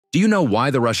Do you know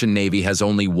why the Russian Navy has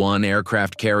only one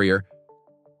aircraft carrier?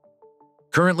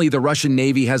 Currently, the Russian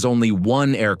Navy has only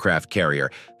one aircraft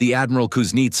carrier, the Admiral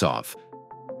Kuznetsov.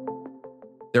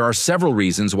 There are several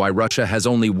reasons why Russia has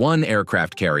only one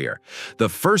aircraft carrier. The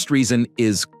first reason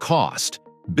is cost.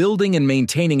 Building and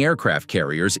maintaining aircraft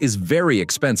carriers is very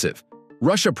expensive.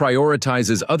 Russia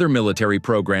prioritizes other military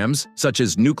programs, such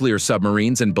as nuclear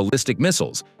submarines and ballistic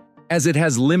missiles, as it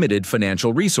has limited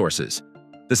financial resources.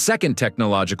 The second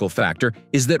technological factor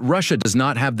is that Russia does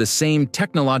not have the same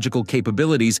technological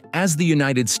capabilities as the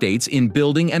United States in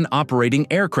building and operating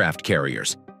aircraft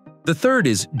carriers. The third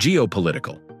is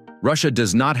geopolitical. Russia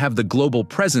does not have the global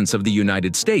presence of the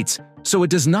United States, so it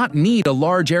does not need a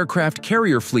large aircraft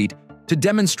carrier fleet to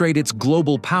demonstrate its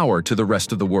global power to the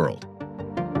rest of the world.